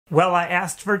Well, I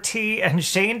asked for tea, and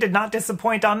Shane did not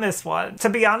disappoint on this one. To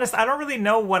be honest, I don't really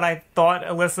know what I thought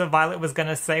Alissa Violet was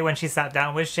gonna say when she sat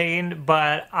down with Shane,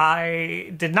 but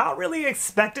I did not really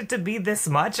expect it to be this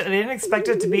much. I didn't expect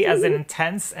it to be as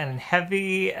intense and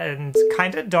heavy and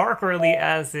kind of dark, really,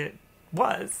 as it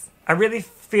was. I really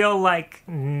feel like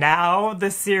now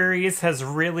the series has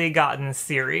really gotten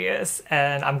serious,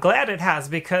 and I'm glad it has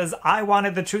because I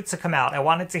wanted the truth to come out. I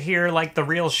wanted to hear like the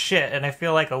real shit, and I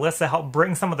feel like Alissa helped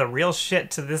bring some of the real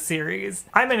shit to this series.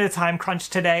 I'm in a time crunch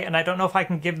today, and I don't know if I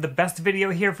can give the best video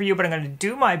here for you, but I'm going to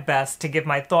do my best to give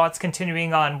my thoughts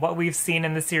continuing on what we've seen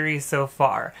in the series so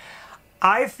far.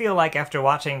 I feel like after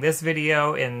watching this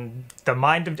video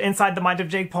inside the mind of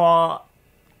Jake Paul,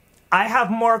 I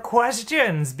have more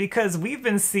questions because we've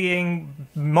been seeing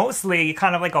mostly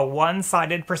kind of like a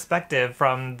one-sided perspective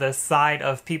from the side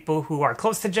of people who are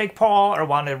close to Jake Paul or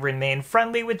want to remain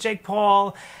friendly with Jake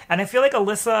Paul. And I feel like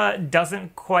Alissa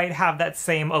doesn't quite have that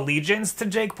same allegiance to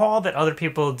Jake Paul that other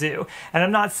people do. And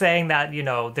I'm not saying that, you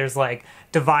know, there's like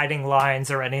dividing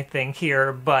lines or anything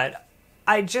here, but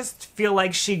I just feel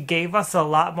like she gave us a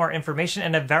lot more information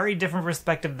and a very different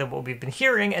perspective than what we've been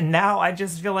hearing, and now I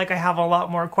just feel like I have a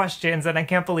lot more questions, and I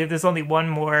can't believe there's only one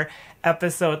more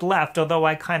episode left, although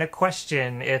I kind of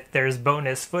question if there's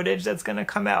bonus footage that's going to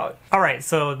come out. Alright,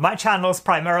 so my channel is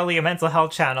primarily a mental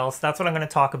health channel, so that's what I'm going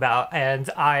to talk about, and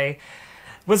I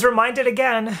was reminded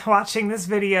again watching this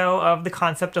video of the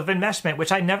concept of enmeshment,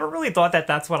 which I never really thought that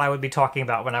that's what I would be talking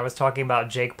about when I was talking about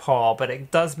Jake Paul, but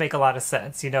it does make a lot of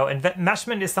sense. You know,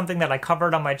 enmeshment is something that I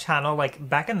covered on my channel like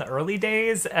back in the early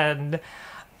days, and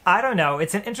I don't know,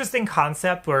 it's an interesting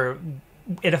concept where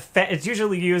it's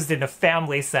usually used in a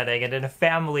family setting, and in a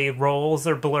family roles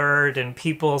are blurred and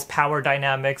people's power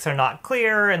dynamics are not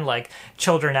clear, and like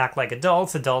children act like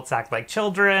adults, adults act like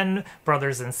children,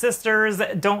 brothers and sisters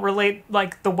don't relate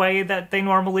like the way that they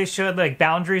normally should, like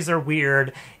boundaries are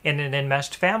weird in an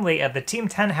enmeshed family. And the Team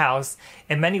 10 house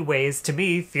in many ways to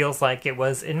me feels like it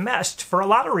was enmeshed for a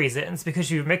lot of reasons,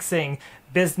 because you're mixing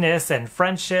business and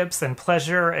friendships and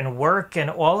pleasure and work and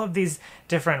all of these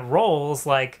different roles,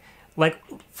 like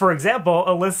for example,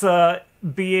 Alissa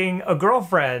being a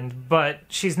girlfriend, but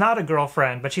she's not a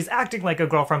girlfriend, but she's acting like a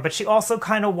girlfriend, but she also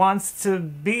kind of wants to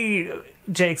be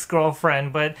Jake's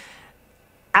girlfriend, but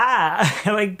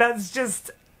like that's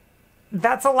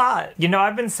a lot. You know,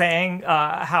 I've been saying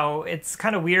how it's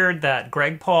kind of weird that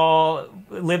Greg Paul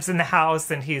lives in the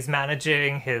house and he's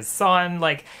managing his son,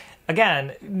 like,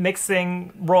 again,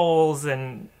 mixing roles,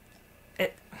 and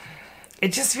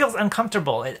it just feels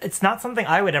uncomfortable. It's not something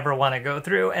I would ever want to go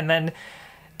through. And then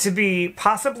to be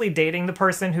possibly dating the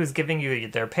person who's giving you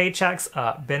their paychecks,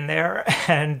 been there,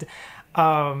 and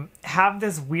have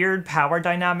this weird power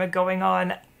dynamic going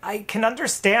on, I can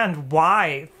understand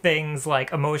why things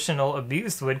like emotional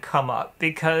abuse would come up,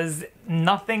 because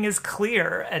nothing is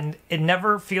clear and it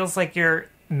never feels like you're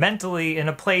mentally in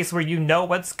a place where you know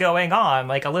what's going on.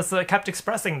 Like Alissa kept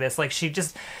expressing this, like she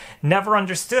just never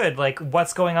understood like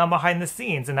what's going on behind the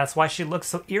scenes, and that's why she looks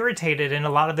so irritated in a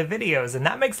lot of the videos. And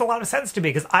that makes a lot of sense to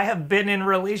me, because I have been in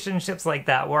relationships like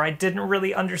that where I didn't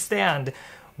really understand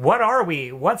what are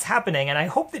we, what's happening, and I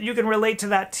hope that you can relate to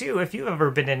that too if you've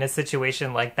ever been in a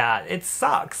situation like that. It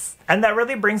sucks. And that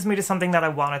really brings me to something that I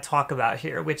want to talk about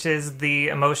here, which is the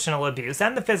emotional abuse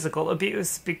and the physical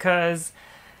abuse, because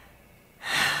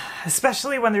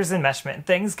especially when there's enmeshment,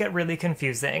 things get really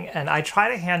confusing, and I try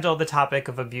to handle the topic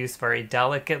of abuse very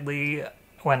delicately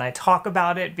when I talk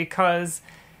about it, because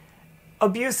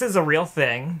abuse is a real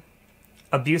thing.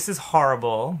 Abuse is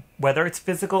horrible, whether it's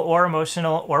physical or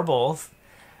emotional or both,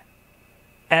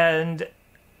 and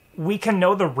we can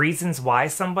know the reasons why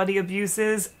somebody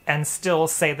abuses and still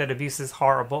say that abuse is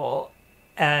horrible.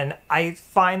 And I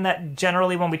find that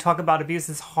generally when we talk about abuse,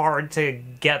 it's hard to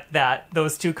get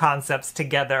those two concepts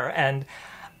together. And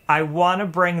I want to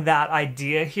bring that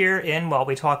idea here in while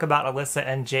we talk about Alissa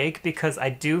and Jake, because I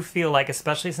do feel like,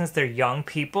 especially since they're young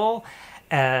people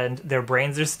and their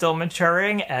brains are still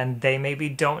maturing and they maybe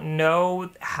don't know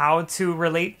how to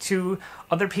relate to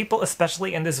other people,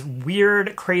 especially in this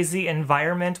weird, crazy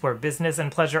environment where business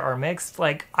and pleasure are mixed,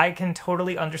 like I can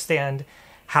totally understand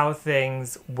how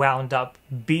things wound up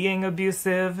being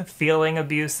abusive, feeling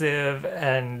abusive,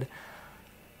 and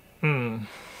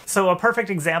So a perfect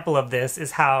example of this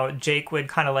is how Jake would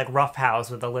kind of like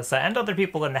roughhouse with Alissa and other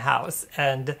people in the house,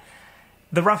 and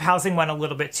the roughhousing went a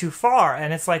little bit too far,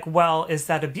 and it's like, well, is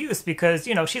that abuse? Because,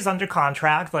 you know, she's under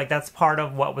contract, like that's part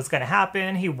of what was going to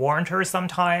happen. He warned her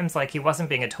sometimes, like he wasn't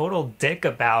being a total dick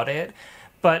about it,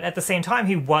 but at the same time,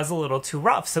 he was a little too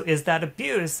rough. So is that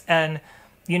abuse? And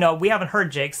you know, we haven't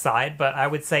heard Jake's side, but I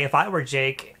would say if I were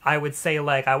Jake, I would say,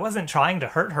 like, I wasn't trying to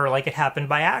hurt her, like, it happened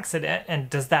by accident. And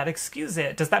does that excuse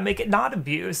it? Does that make it not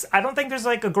abuse? I don't think there's,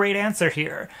 like, a great answer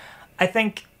here. I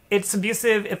think it's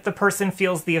abusive if the person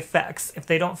feels the effects, if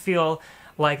they don't feel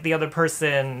like the other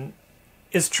person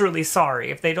is truly sorry,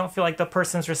 if they don't feel like the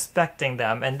person's respecting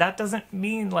them. And that doesn't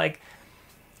mean, like,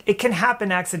 it can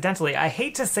happen accidentally. I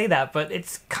hate to say that, but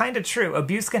it's kind of true.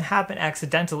 Abuse can happen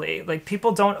accidentally. Like,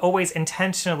 people don't always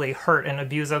intentionally hurt and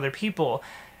abuse other people.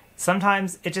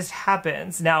 Sometimes it just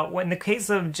happens. Now, in the case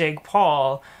of Jake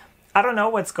Paul, I don't know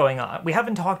what's going on. We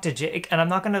haven't talked to Jake, and I'm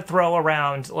not going to throw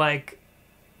around, like,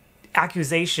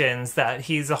 accusations that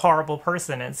he's a horrible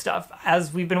person and stuff.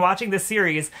 As we've been watching this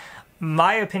series,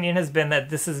 my opinion has been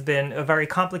that this has been a very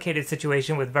complicated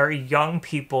situation with very young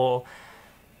people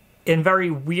in very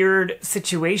weird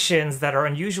situations that are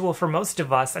unusual for most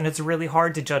of us, and it's really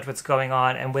hard to judge what's going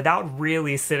on. And without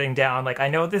really sitting down, like, I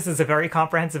know this is a very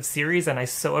comprehensive series and I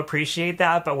so appreciate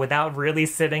that, but without really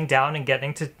sitting down and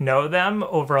getting to know them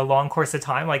over a long course of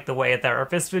time, like the way a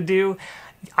therapist would do,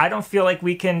 I don't feel like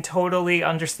we can totally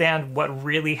understand what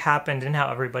really happened and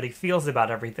how everybody feels about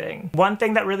everything. One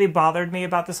thing that really bothered me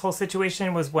about this whole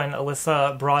situation was when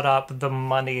Alissa brought up the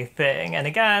money thing. And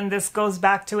again, this goes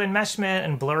back to enmeshment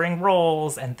and blurring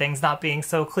roles and things not being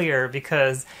so clear,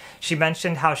 because she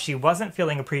mentioned how she wasn't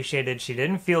feeling appreciated, she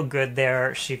didn't feel good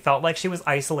there, she felt like she was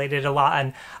isolated a lot,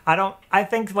 and I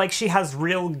think, like, she has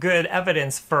real good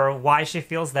evidence for why she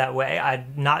feels that way. I'm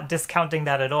not discounting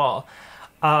that at all.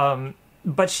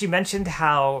 But she mentioned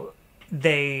how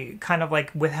they kind of,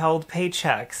 like, withheld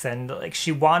paychecks, and, like,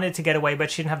 she wanted to get away, but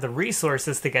she didn't have the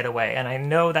resources to get away. And I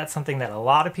know that's something that a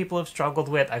lot of people have struggled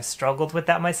with. I've struggled with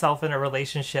that myself in a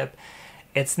relationship.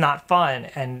 It's not fun.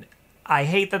 And I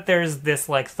hate that there's this,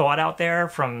 like, thought out there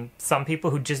from some people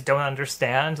who just don't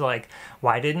understand, like,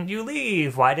 why didn't you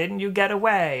leave? Why didn't you get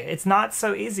away? It's not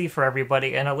so easy for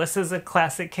everybody. And Alyssa's a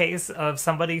classic case of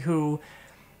somebody who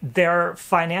their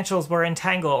financials were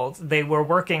entangled. They were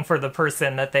working for the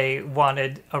person that they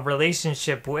wanted a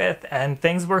relationship with, and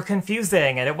things were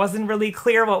confusing, and it wasn't really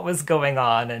clear what was going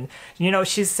on. And, you know,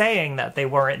 she's saying that they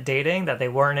weren't dating, that they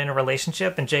weren't in a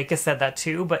relationship, and Jake has said that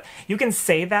too, but you can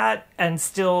say that and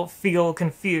still feel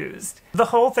confused. The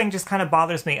whole thing just kind of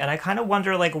bothers me, and I kind of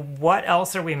wonder, like, what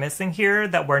else are we missing here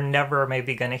that we're never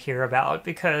maybe going to hear about?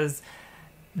 Because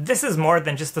this is more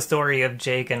than just the story of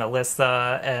Jake and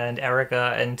Alissa and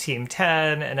Erica and Team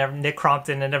 10 and Nick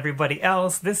Crompton and everybody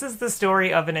else. This is the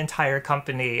story of an entire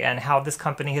company and how this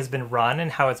company has been run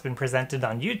and how it's been presented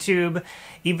on YouTube.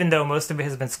 Even though most of it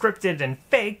has been scripted and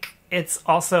fake, it's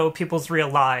also people's real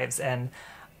lives. And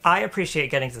I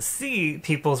appreciate getting to see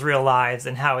people's real lives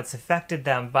and how it's affected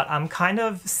them, but I'm kind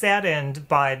of saddened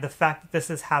by the fact that this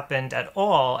has happened at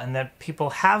all and that people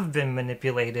have been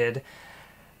manipulated.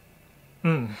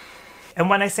 And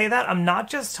when I say that, I'm not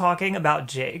just talking about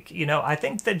Jake. You know, I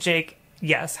think that Jake,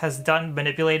 yes, has done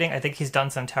manipulating. I think he's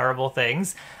done some terrible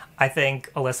things. I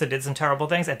think Alissa did some terrible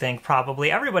things. I think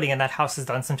probably everybody in that house has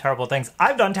done some terrible things.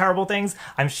 I've done terrible things.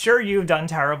 I'm sure you've done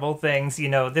terrible things. You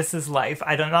know, this is life.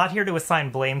 I'm not here to assign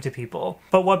blame to people.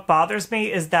 But what bothers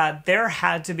me is that there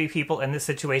had to be people in this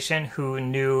situation who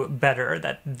knew better,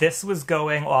 that this was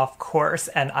going off course.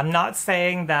 And I'm not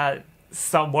saying that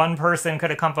one person could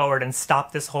have come forward and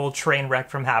stopped this whole train wreck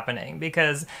from happening,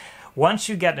 because once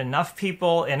you get enough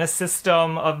people in a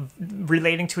system of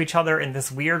relating to each other in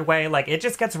this weird way, like, it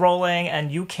just gets rolling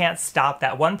and you can't stop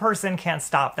that. One person can't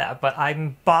stop that. But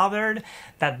I'm bothered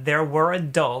that there were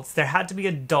adults. There had to be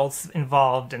adults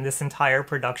involved in this entire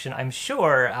production, I'm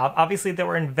sure. Obviously, there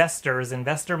were investors.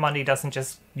 Investor money doesn't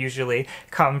just usually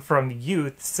come from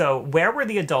youth. So where were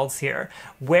the adults here?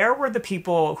 Where were the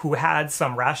people who had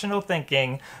some rational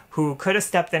thinking, who could have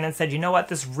stepped in and said, you know what,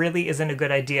 this really isn't a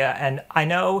good idea? And I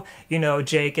know, you know,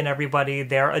 Jake and everybody,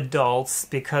 they're adults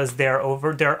because they're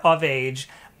of age,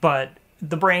 but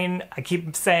the brain, I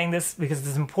keep saying this because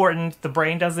it's important, the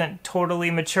brain doesn't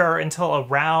totally mature until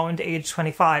around age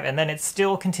 25, and then it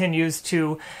still continues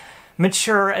to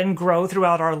mature and grow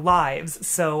throughout our lives.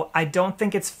 So I don't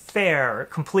think it's fair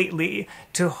completely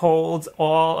to hold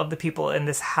all of the people in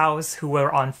this house who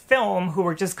were on film, who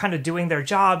were just kind of doing their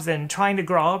jobs and trying to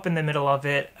grow up in the middle of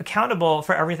it, accountable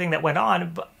for everything that went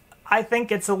on. But I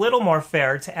think it's a little more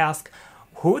fair to ask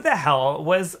who the hell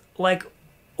was, like,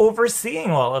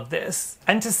 overseeing all of this.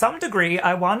 And to some degree,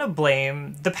 I want to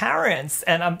blame the parents.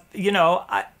 And you know,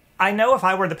 I know if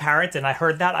I were the parent and I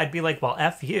heard that, I'd be like, well,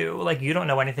 F you. Like, you don't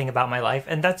know anything about my life.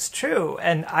 And that's true.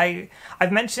 And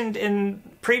I've mentioned in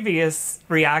previous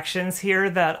reactions here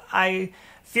that I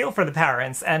feel for the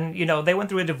parents. And, you know, they went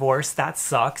through a divorce. That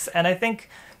sucks. And I think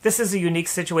this is a unique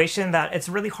situation that it's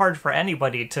really hard for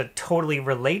anybody to totally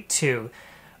relate to.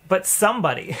 But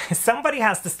somebody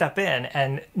has to step in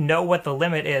and know what the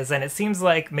limit is. And it seems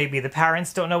like maybe the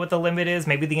parents don't know what the limit is.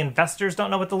 Maybe the investors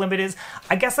don't know what the limit is.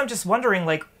 I guess I'm just wondering,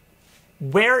 like,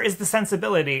 where is the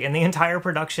sensibility in the entire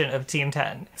production of Team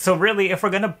 10? So really, if we're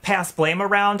going to pass blame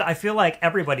around, I feel like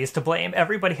everybody's to blame.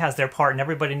 Everybody has their part and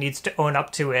everybody needs to own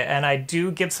up to it. And I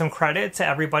do give some credit to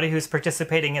everybody who's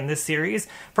participating in this series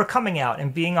for coming out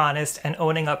and being honest and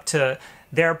owning up to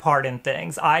their part in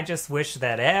things. I just wish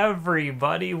that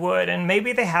everybody would, and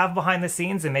maybe they have behind the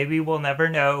scenes and maybe we'll never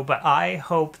know, but I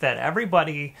hope that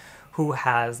everybody who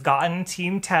has gotten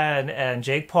Team 10 and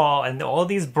Jake Paul and all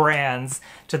these brands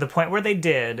to the point where they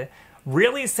did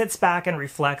really sits back and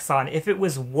reflects on if it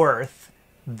was worth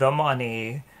the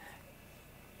money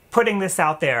putting this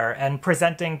out there and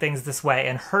presenting things this way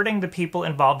and hurting the people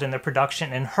involved in the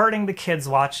production and hurting the kids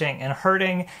watching and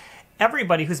hurting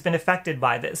everybody who's been affected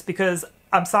by this. Because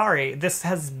I'm sorry, this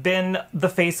has been the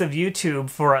face of YouTube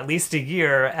for at least a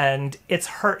year and it's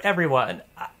hurt everyone.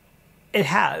 It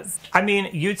has. I mean,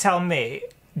 you tell me,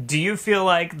 do you feel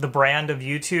like the brand of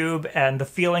YouTube and the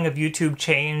feeling of YouTube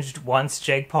changed once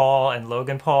Jake Paul and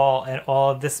Logan Paul and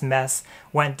all of this mess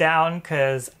went down?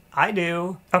 Because I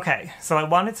do. Okay, so I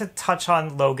wanted to touch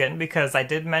on Logan because I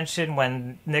did mention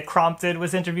when Nick Crompton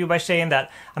was interviewed by Shane that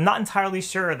I'm not entirely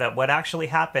sure that what actually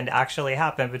happened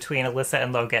between Alissa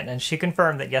and Logan, and she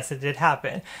confirmed that yes, it did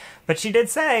happen. But she did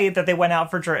say that they went out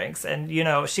for drinks, and you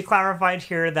know, she clarified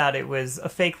here that it was a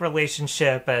fake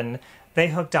relationship and they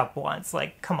hooked up once.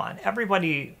 Like, come on,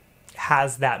 everybody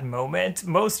has that moment.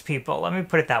 Most people, let me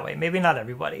put it that way, maybe not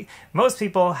everybody, most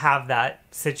people have that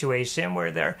situation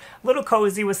where they're a little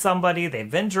cozy with somebody,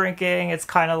 they've been drinking, it's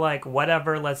kind of like,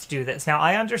 whatever, let's do this. Now,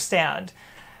 I understand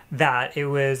that it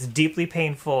was deeply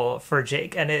painful for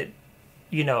Jake, and it,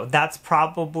 you know, that's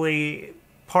probably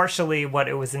partially what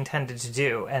it was intended to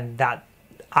do, and that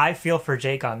I feel for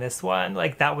Jake on this one.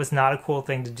 Like, that was not a cool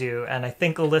thing to do, and I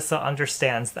think Alissa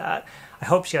understands that. I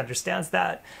hope she understands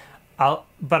that.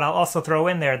 But I'll also throw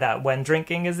in there that when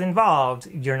drinking is involved,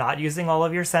 you're not using all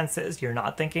of your senses. You're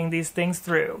not thinking these things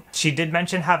through. She did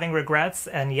mention having regrets,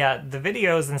 and yet the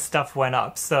videos and stuff went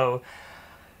up. So,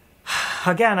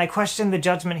 again, I question the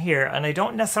judgment here, and I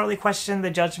don't necessarily question the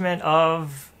judgment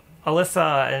of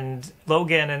Alissa and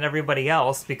Logan and everybody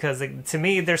else, because to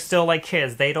me, they're still like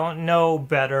kids. They don't know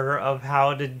better of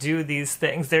how to do these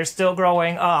things. They're still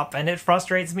growing up, and it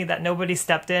frustrates me that nobody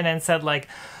stepped in and said, like,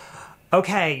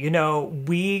 okay, you know,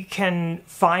 we can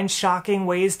find shocking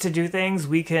ways to do things,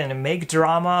 we can make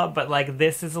drama, but like,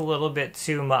 this is a little bit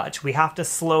too much. We have to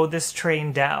slow this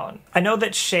train down. I know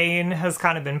that Shane has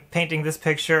kind of been painting this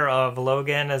picture of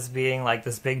Logan as being like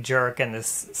this big jerk and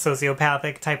this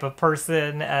sociopathic type of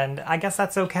person, and I guess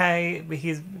that's okay.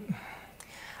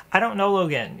 I don't know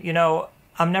Logan. You know,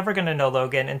 I'm never gonna know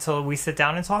Logan until we sit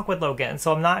down and talk with Logan,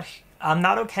 so I'm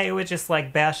not okay with just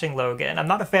like bashing Logan. I'm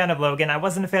not a fan of Logan. I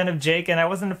wasn't a fan of Jake, and I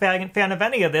wasn't a fan of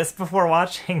any of this before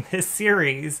watching this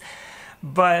series.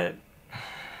 But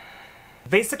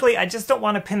basically, I just don't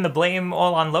want to pin the blame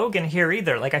all on Logan here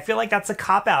either. Like, I feel like that's a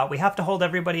cop-out. We have to hold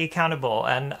everybody accountable,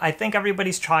 and I think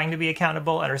everybody's trying to be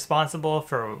accountable and responsible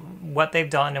for what they've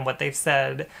done and what they've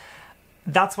said.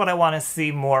 That's what I want to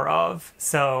see more of.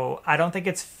 So I don't think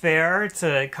it's fair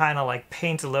to kind of like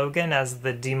paint Logan as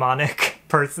the demonic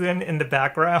person in the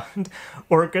background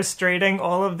orchestrating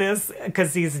all of this,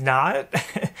 because he's not.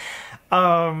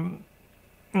 I'm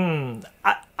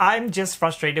just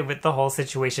frustrated with the whole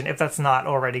situation, if that's not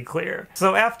already clear.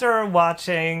 So after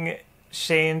watching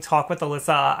Shane talk with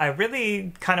Alissa, I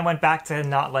really kind of went back to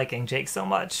not liking Jake so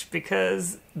much,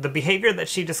 because the behavior that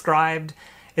she described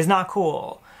is not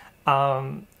cool.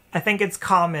 I think it's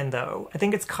common, though. I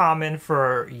think it's common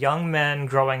for young men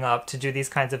growing up to do these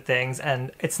kinds of things,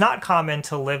 and it's not common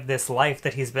to live this life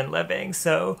that he's been living,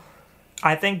 so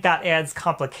I think that adds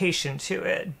complication to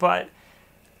it. But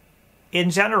in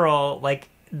general, like,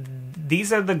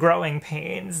 these are the growing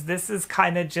pains. This is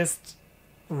kind of just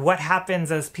what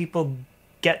happens as people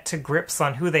get to grips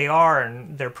on who they are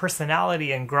and their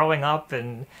personality and growing up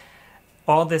and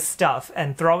all this stuff,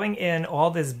 and throwing in all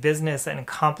this business and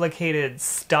complicated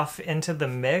stuff into the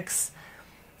mix.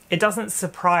 It doesn't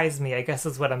surprise me, I guess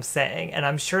is what I'm saying. And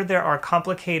I'm sure there are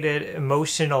complicated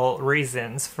emotional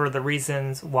reasons for the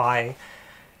reasons why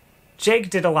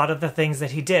Jake did a lot of the things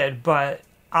that he did, but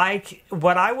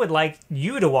what I would like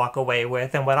you to walk away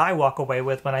with, and what I walk away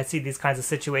with when I see these kinds of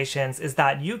situations, is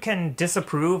that you can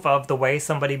disapprove of the way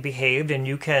somebody behaved, and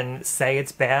you can say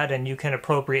it's bad, and you can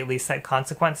appropriately set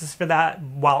consequences for that,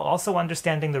 while also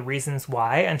understanding the reasons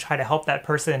why, and try to help that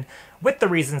person with the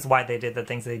reasons why they did the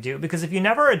things they do. Because if you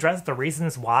never address the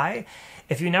reasons why,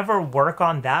 if you never work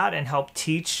on that and help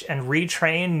teach and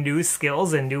retrain new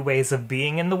skills and new ways of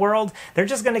being in the world, they're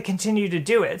just going to continue to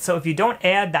do it. So if you don't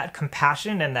add that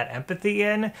compassion and that empathy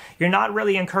in, you're not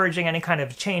really encouraging any kind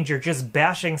of change. You're just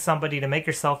bashing somebody to make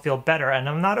yourself feel better, and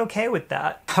I'm not okay with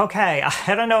that. Okay,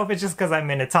 I don't know if it's just because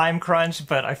I'm in a time crunch,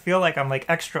 but I feel like I'm like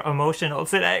extra emotional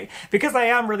today because I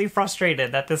am really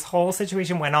frustrated that this whole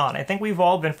situation went on. I think we've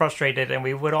all been frustrated, and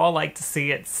we would all like to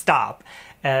see it stop.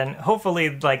 And hopefully,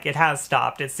 like, it has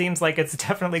stopped. It seems like it's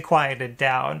definitely quieted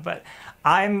down, but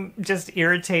I'm just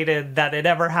irritated that it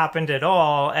ever happened at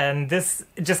all, and this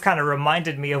just kind of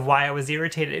reminded me of why I was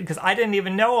irritated, because I didn't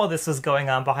even know all this was going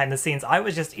on behind the scenes. I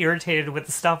was just irritated with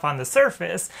the stuff on the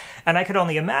surface, and I could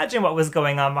only imagine what was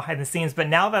going on behind the scenes, but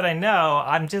now that I know,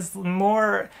 I'm just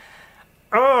more...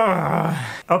 Ugh.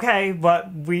 Okay,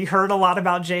 but we heard a lot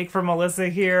about Jake from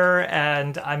Alissa here,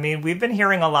 and I mean, we've been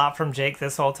hearing a lot from Jake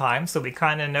this whole time, so we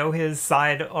kind of know his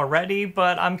side already,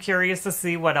 but I'm curious to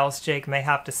see what else Jake may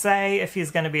have to say, if he's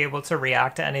going to be able to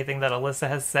react to anything that Alissa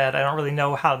has said. I don't really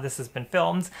know how this has been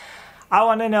filmed. I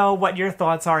want to know what your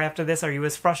thoughts are after this. Are you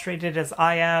as frustrated as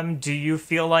I am? Do you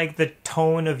feel like the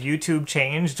tone of YouTube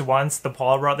changed once the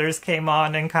Paul brothers came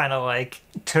on and kind of like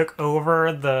took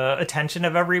over the attention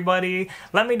of everybody?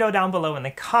 Let me know down below in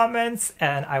the comments,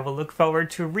 and I will look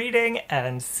forward to reading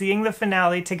and seeing the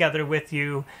finale together with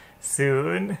you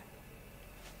soon.